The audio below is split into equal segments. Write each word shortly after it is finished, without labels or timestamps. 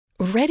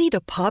Ready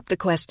to pop the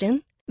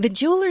question? The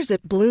jewelers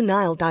at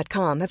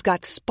BlueNile.com have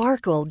got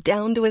sparkle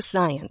down to a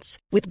science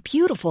with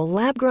beautiful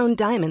lab-grown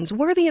diamonds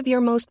worthy of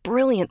your most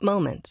brilliant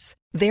moments.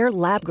 Their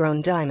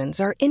lab-grown diamonds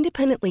are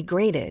independently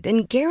graded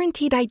and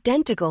guaranteed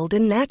identical to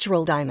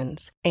natural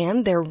diamonds,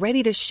 and they're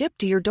ready to ship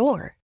to your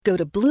door. Go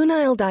to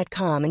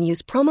BlueNile.com and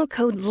use promo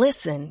code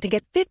LISTEN to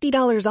get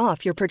 $50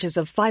 off your purchase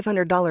of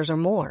 $500 or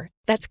more.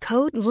 That's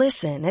code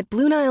LISTEN at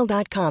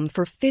BlueNile.com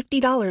for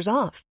 $50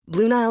 off.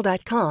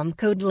 BlueNile.com,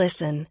 code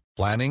LISTEN.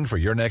 Planning for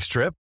your next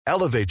trip?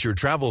 Elevate your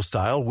travel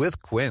style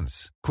with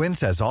Quince. Quince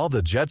has all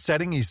the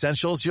jet-setting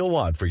essentials you'll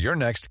want for your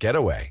next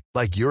getaway,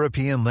 like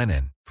European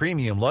linen,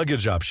 premium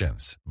luggage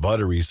options,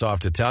 buttery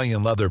soft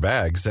Italian leather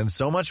bags, and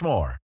so much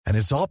more. And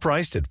it's all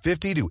priced at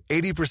 50 to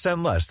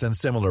 80% less than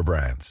similar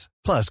brands.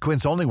 Plus,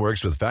 Quince only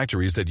works with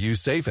factories that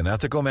use safe and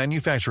ethical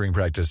manufacturing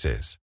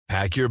practices.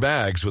 Pack your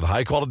bags with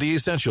high-quality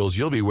essentials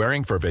you'll be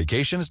wearing for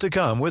vacations to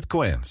come with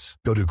Quince.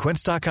 Go to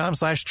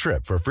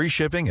quince.com/trip for free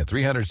shipping and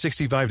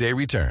 365-day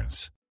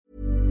returns.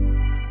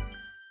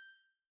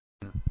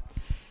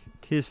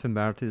 Tis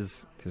Finbar,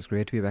 tis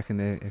great to be back in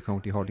a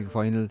county hurling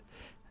final.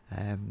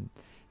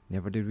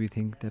 Never did we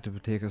think that it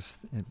would take us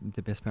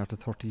the best part of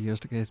 30 years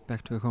to get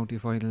back to a county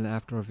final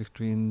after a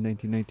victory in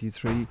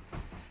 1993.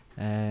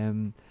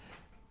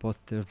 But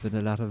there have been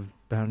a lot of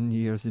barren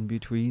years in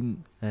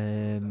between.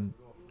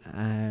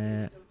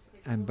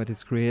 But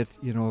it's great,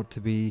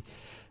 to be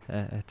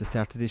at the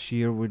start of this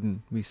year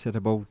when we set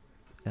about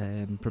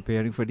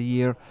preparing for the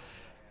year.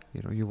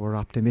 You were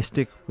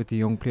optimistic with the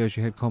young players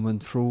you had coming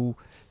through,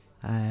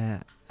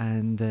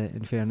 and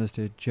in fairness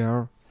to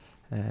Ger,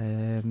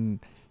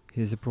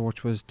 his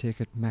approach was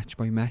take it match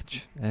by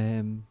match,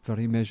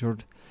 very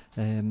measured,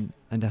 and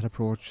that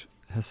approach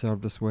has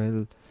served us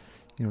well.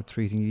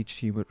 Treating each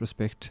team with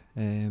respect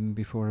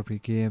before every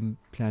game,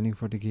 planning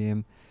for the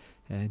game,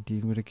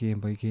 dealing with it game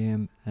by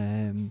game,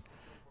 and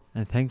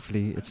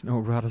thankfully it's now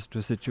brought us to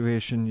a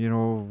situation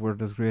where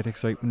there's great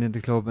excitement in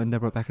the club, and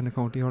we're back in the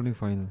county hurling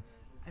final.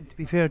 And to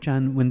be fair,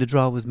 John, when the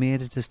draw was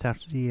made at the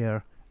start of the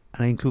year,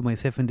 and I include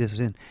myself in this,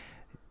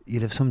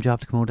 you'll have some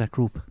job to come out of that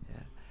group. Yeah.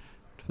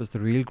 It was the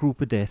real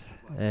group of death,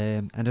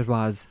 and it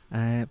was,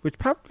 which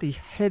probably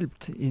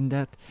helped in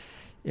that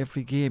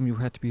every game you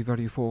had to be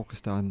very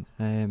focused on.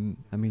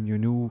 You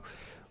knew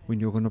when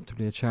you were going up to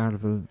play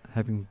Charleville,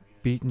 having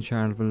beaten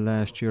Charleville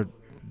last year,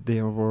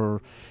 they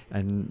were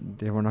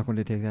not going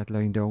to take that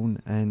line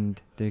down,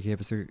 and they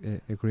gave us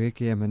a great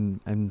game,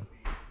 and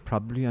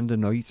probably on the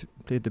night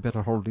played the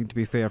better hurling, to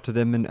be fair to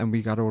them, and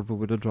we got over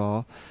with a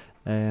draw.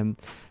 And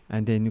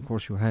then of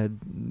course you had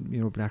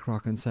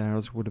Blackrock and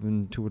SARS would have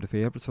been two of the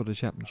favourites for the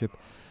championship,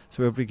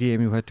 so every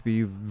game you had to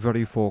be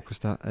very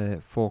focused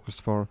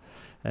for,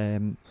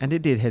 and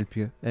it did help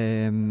you,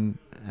 and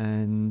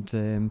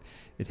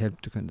it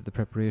helped kind of the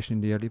preparation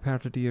in the early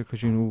part of the year,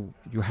 because you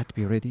had to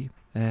be ready,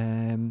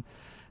 and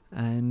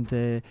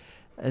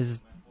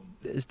as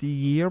the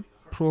year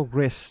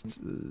progressed,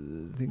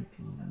 I think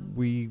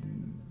we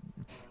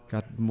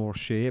got more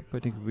shape. I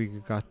think we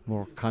got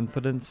more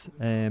confidence,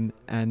 and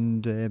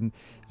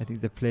I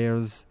think the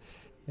players,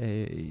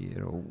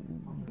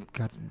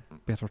 got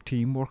better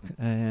teamwork,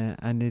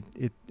 and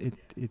it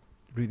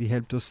really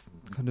helped us.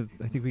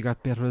 I think we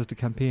got better as the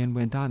campaign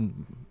went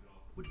on.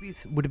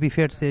 Would it be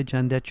fair to say,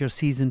 John, that your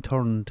season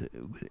turned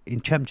in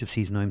championship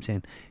season? I'm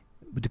saying,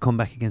 with the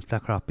comeback against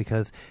Blackrock,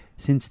 because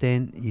since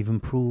then you've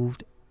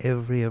improved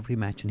every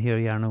match, and here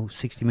you are now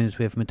 60 minutes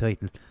away from a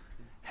title.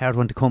 Hard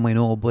one to come, I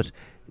know, but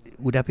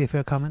would that be a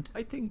fair comment?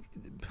 I think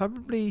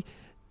probably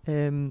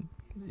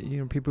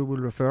people will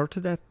refer to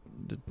that,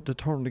 the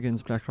turn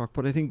against Blackrock,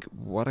 but I think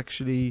what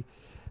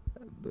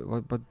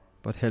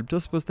helped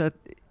us was that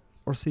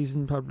our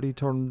season probably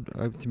turned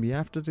out to be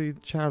after the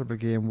Charleville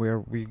game, where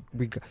we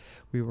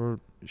were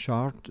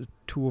short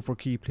two of our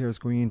key players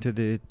going into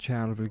the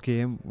Charleville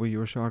game. We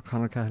were short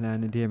Conor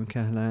Cahalan and Damon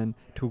Cahalan,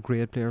 two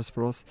great players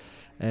for us,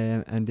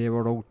 and they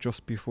were out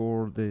just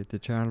before the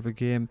Charleville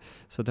game,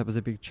 so that was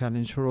a big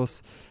challenge for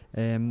us,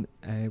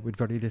 with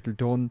very little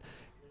done.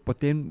 But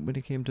then when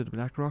it came to the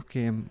Blackrock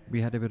game,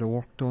 we had a bit of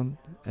work done,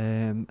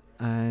 and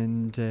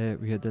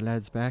we had the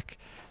lads back,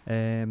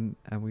 and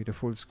we had a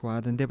full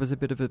squad, and there was a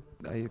bit of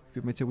you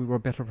might say we were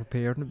better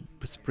prepared,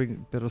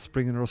 better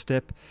spring in our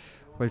step.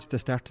 Whilst the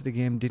start of the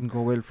game didn't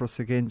go well for us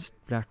against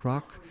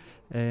Blackrock,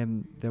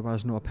 there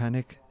was no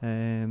panic,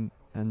 and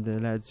the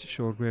lads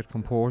showed great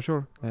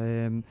composure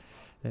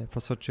for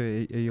such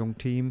a young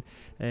team,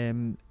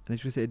 and I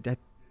should say that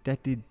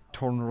did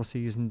turn our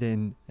season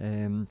then,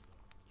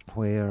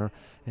 where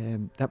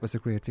that was a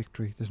great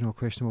victory. There's no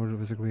question about it. It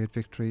was a great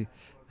victory,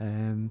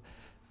 and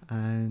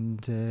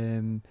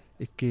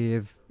it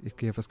gave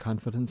us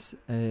confidence,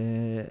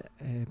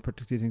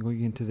 particularly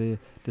going into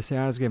the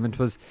SARS game. And it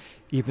was,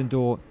 even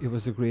though it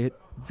was a great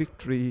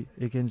victory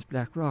against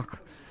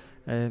Blackrock,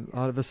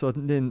 all of a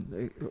sudden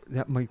then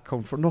that might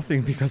count for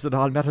nothing because it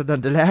all mattered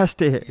on the last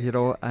day,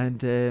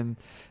 and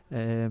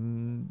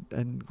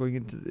going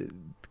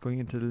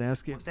into the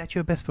last game. Was that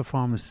your best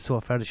performance so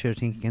far this year, I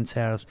think, against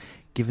Sares,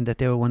 given that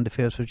they were one of the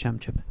favourites for the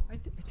championship? I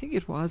think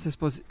it was, I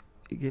suppose,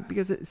 again,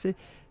 because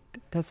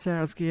that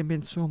Sares game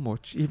meant so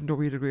much. Even though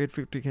we had a great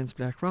victory against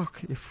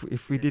Blackrock,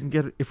 if we didn't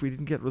get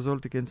a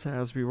result against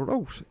Sares, we were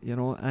out.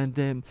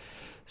 And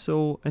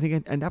so and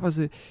again, and it was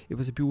a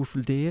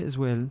beautiful day as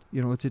well.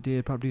 It's a day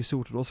that probably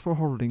suited us for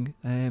hurling.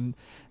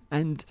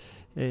 And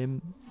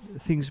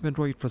things went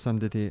right for us on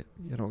the day.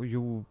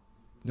 You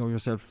know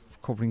yourself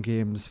covering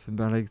games.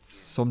 Like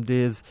some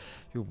days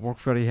you work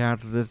very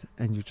hard at it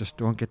and you just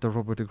don't get the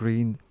rub of the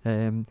green.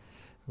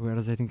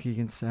 Whereas I think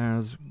against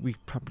Sares, we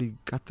probably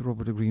got the rub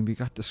of the green. We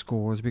got the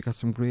scores. We got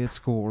some great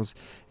scores.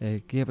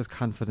 Gave us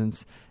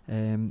confidence,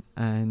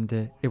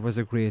 and it was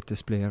a great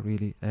display.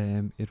 Really,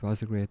 it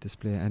was a great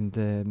display.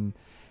 And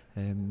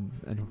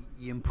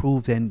you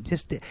improved then.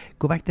 Just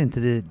go back then to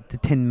the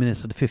 10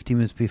 minutes or the 15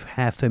 minutes before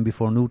half time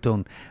before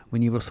Newtown,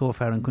 when you were so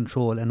far in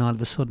control, and all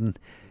of a sudden,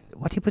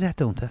 what do you put that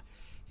down to?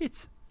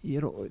 It's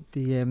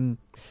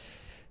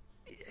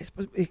I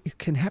suppose it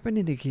can happen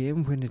in a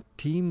game when a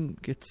team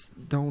gets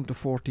down to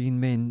 14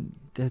 men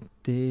that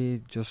they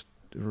just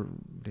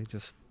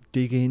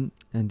dig in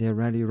and they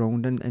rally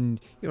around, and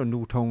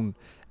Newtown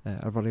are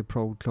a very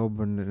proud club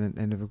and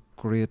have a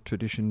great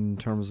tradition in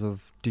terms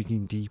of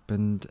digging deep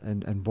and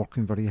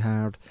working very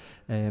hard,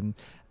 and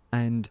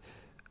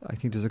I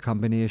think there's a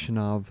combination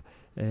of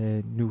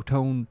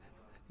Newtown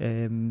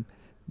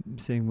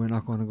saying we're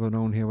not going to go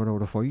down here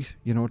without a fight,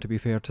 to be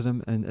fair to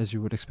them, and as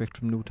you would expect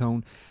from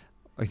Newtown.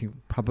 I think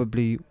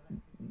probably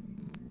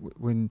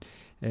when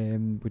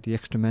with the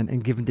extra man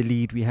and given the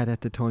lead we had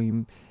at the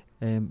time,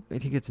 I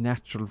think it's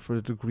natural for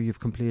a degree of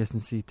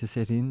complacency to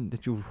set in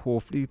that you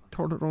hopefully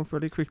turn it around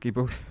fairly quickly.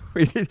 But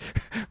we did.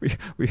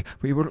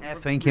 We were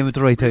half-time came at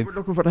the right time. We were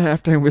looking for the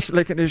half-time whistle.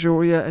 I can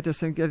assure you. I just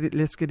think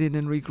let's get in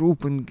and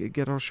regroup and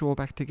get our show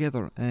back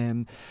together. So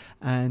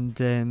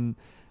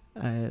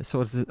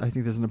I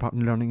think there's an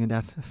important learning in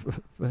that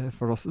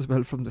for us as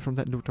well from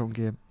that Newtown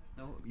game.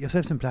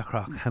 Yourselves in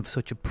Blackrock have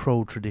such a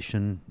proud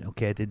tradition.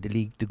 Okay, the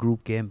league, the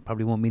group game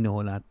probably won't mean a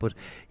whole lot, but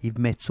you've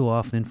met so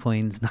often in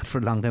finals, not for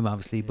a long time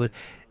obviously, but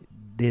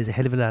there's a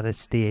hell of a lot at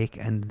stake,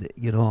 and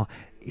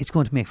it's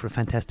going to make for a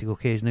fantastic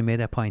occasion. I made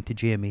that point to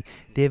Jamie.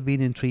 They've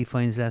been in 3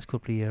 finals the last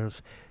couple of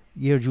years.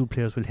 Your dual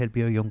players will help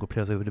your younger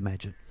players, I would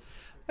imagine.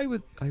 I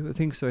would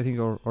think so. I think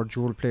our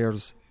dual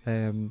players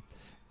are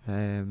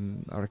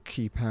a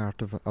key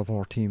part of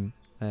our team,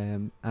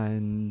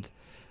 and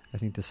I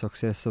think the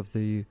success of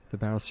the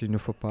Barra senior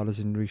footballers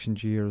in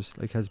recent years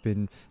has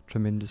been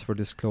tremendous for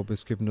this club.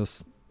 It's given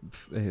us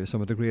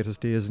some of the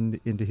greatest days in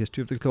the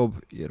history of the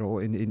club,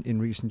 in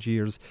recent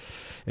years.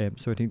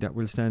 So I think that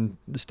will stand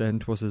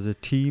to us as a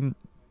team.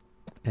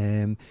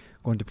 Going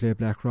to play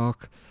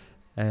Blackrock.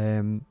 I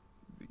can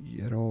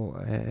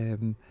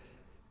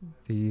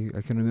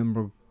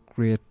remember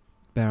great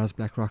Barra's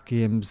Blackrock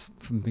games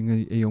from being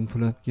a young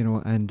fella,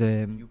 and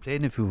you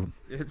played in a few of them.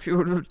 A few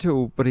of them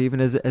too, but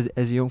even as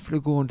a young fella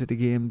going to the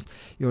games,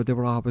 they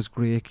were always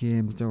great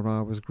games, there were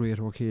always great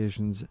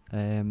occasions,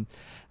 and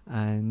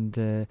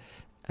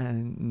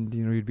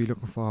you'd be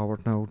looking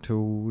forward now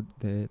to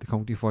the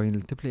county final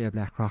to play a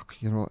Blackrock,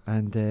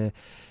 and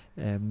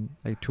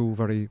like 2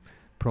 very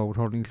proud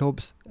hurling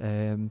clubs,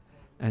 and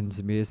it's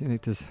amazing.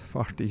 It is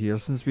 40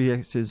 years since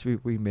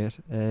we met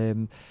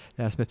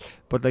last met,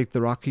 but like the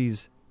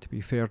Rockies, to be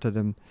fair to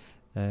them,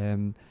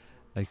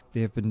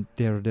 they've been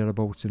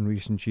thereabouts in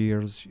recent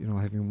years.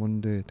 Having won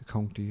the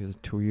county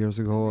 2 years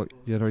ago,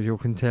 you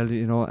can tell,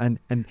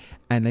 and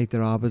like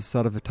they're always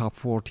sort of a top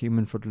 4 team,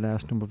 and for the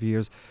last number of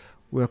years,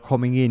 we're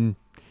coming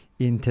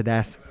into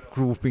that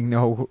grouping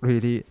now.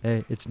 Really,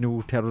 it's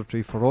new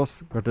territory for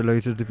us. We're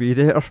delighted to be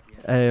there,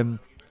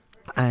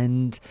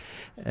 and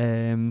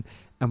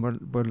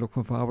we're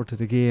looking forward to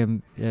the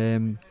game.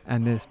 And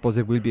I suppose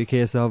it will be a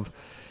case of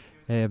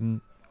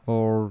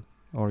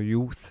our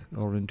youth,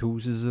 our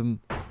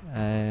enthusiasm,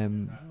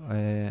 and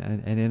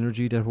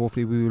energy that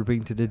hopefully we will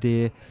bring to the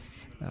day,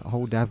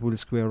 how that will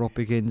square up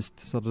against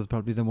sort of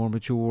probably the more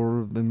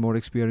mature and more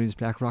experienced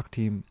Blackrock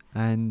team.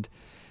 And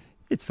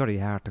it's very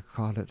hard to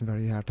call it and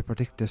very hard to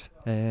predict it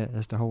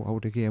as to how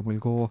the game will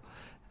go.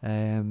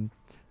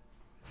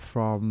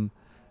 From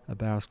a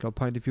Barras club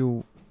point of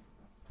view,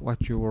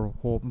 what you were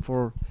hoping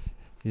for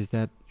is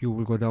that you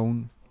will go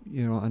down,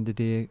 on the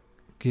day,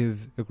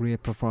 give a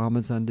great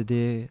performance on the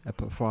day, a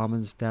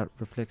performance that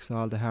reflects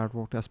all the hard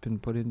work that's been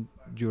put in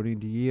during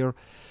the year,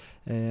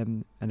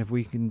 and if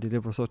we can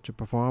deliver such a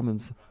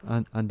performance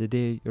on the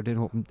day, you're then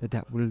hoping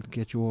that will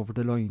get you over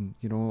the line,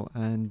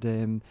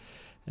 and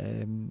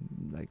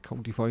like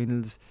county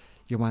finals,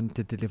 you want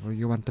to deliver,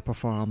 you want to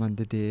perform on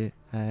the day.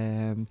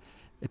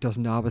 It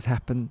doesn't always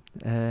happen,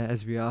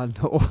 as we all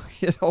know,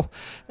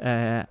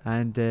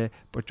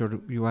 but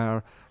you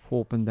are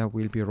hoping that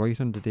we'll be right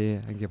on the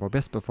day and give our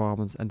best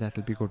performance, and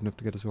that'll be good enough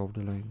to get us over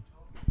the line.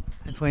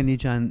 And finally,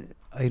 John,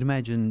 I'd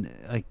imagine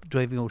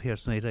driving out here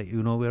tonight,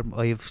 where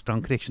I have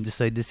strong connection this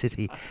side of the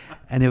city,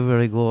 and everywhere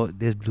I go,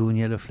 there's blue and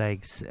yellow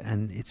flags,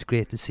 and it's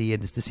great to see,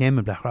 and it's the same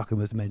in Blackrock, I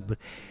must admit, but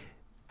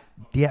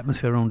the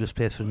atmosphere around this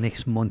place for the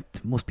next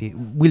month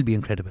will be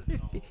incredible.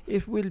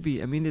 It will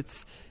be. I mean,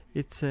 it's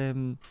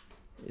a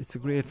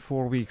great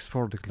 4 weeks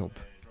for the club.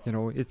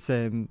 It's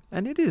and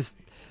it is,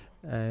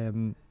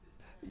 it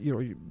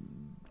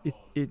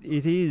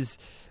is,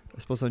 I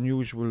suppose,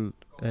 unusual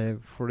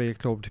for a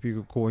club to be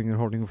going and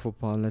hurling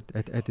football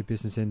at the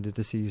business end of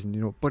the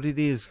season, but it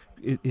is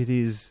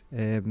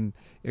a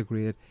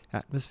great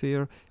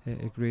atmosphere,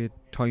 a great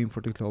time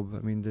for the club. I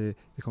mean, the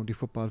county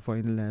football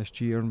final last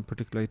year in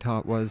particular, I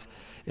thought was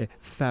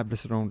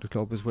fabulous around the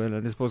club as well,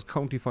 and I suppose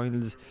county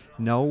finals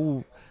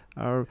now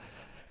are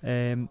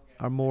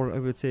more, I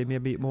would say,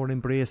 maybe more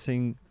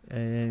embracing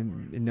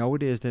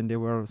nowadays than they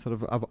were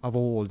sort of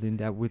old, in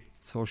that with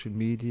social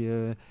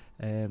media,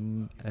 it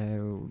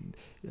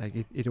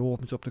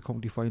opens up the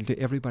county final to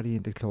everybody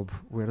in the club,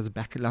 whereas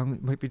back along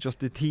it might be just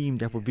the team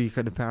that would be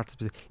kind of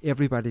participating.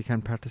 Everybody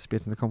can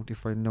participate in the county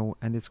final now,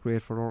 and it's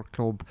great for our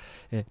club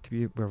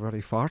we're very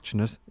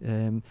fortunate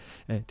to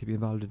be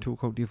involved in 2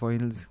 county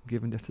finals,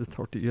 given that it's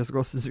 30 years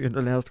ago since we were in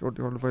the last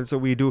county final. So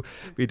we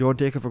don't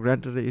take it for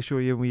granted, I assure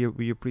you, and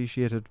we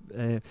appreciate it,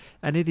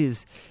 and it'll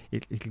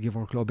give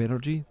our club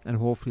energy, and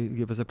hopefully it'll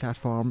give us a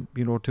platform,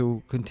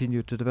 to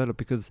continue to develop,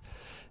 because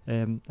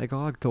like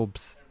all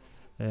clubs,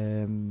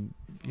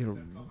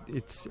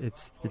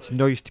 it's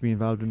nice to be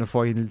involved in a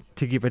final,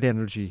 to give it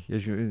energy,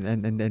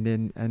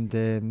 and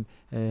to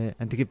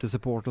give the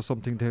supporters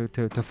something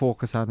to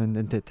focus on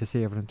and to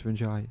savour and to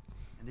enjoy.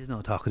 And there's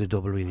no talk of the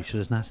double, really,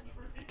 sure, isn't it?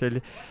 I tell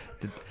you,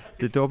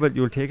 the double,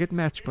 you'll take it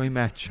match by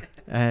match,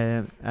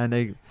 and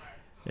a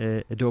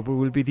double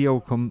will be the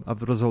outcome of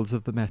the results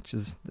of the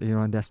matches,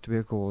 and that's the way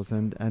it goes.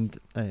 And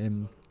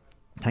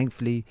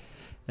thankfully,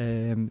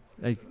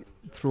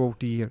 throughout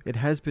the year, it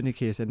has been a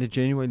case, and it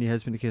genuinely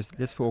has been a case.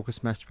 Let's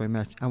focus match by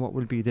match, and what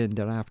will be then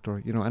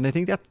thereafter, And I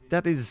think that's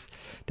the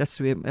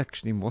way it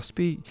actually must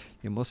be.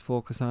 You must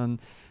focus on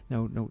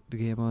now the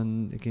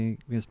game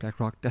against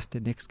Blackrock. That's the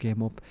next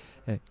game up.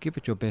 Give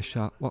it your best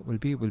shot. What will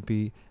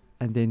be.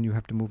 And then you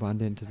have to move on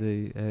then to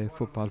the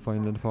football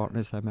final in the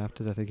fortnight's time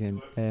after that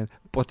again.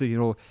 But it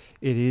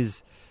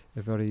is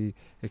a very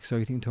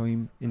exciting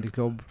time in the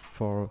club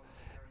for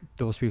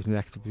those people who are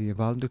actively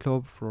involved in the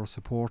club, for our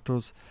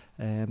supporters,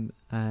 and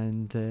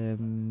we'll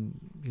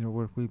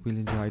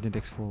enjoy the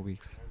next 4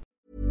 weeks.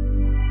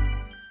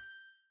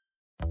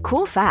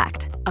 Cool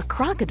fact, a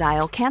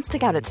crocodile can't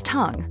stick out its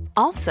tongue.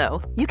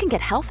 Also, you can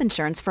get health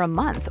insurance for a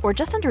month or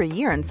just under a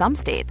year in some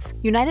states.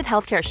 United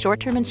Healthcare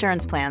short-term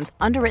insurance plans,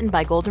 underwritten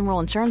by Golden Rule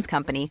Insurance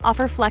Company,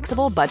 offer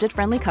flexible,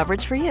 budget-friendly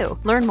coverage for you.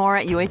 Learn more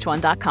at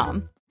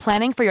uh1.com.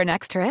 Planning for your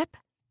next trip?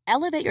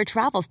 Elevate your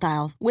travel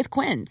style with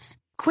Quince.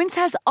 Quince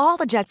has all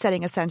the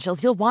jet-setting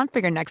essentials you'll want for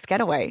your next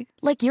getaway,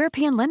 like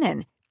European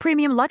linen,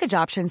 premium luggage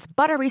options,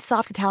 buttery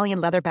soft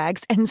Italian leather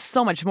bags, and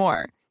so much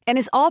more. And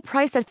is all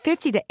priced at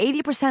 50 to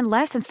 80%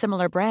 less than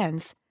similar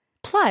brands.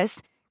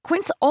 Plus,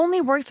 Quince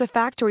only works with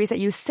factories that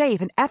use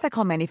safe and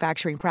ethical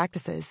manufacturing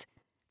practices.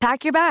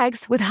 Pack your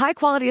bags with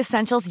high-quality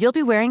essentials you'll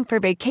be wearing for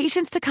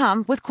vacations to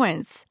come with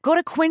Quince. Go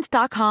to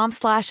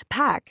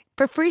quince.com/pack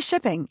for free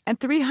shipping and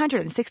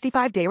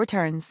 365-day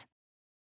returns.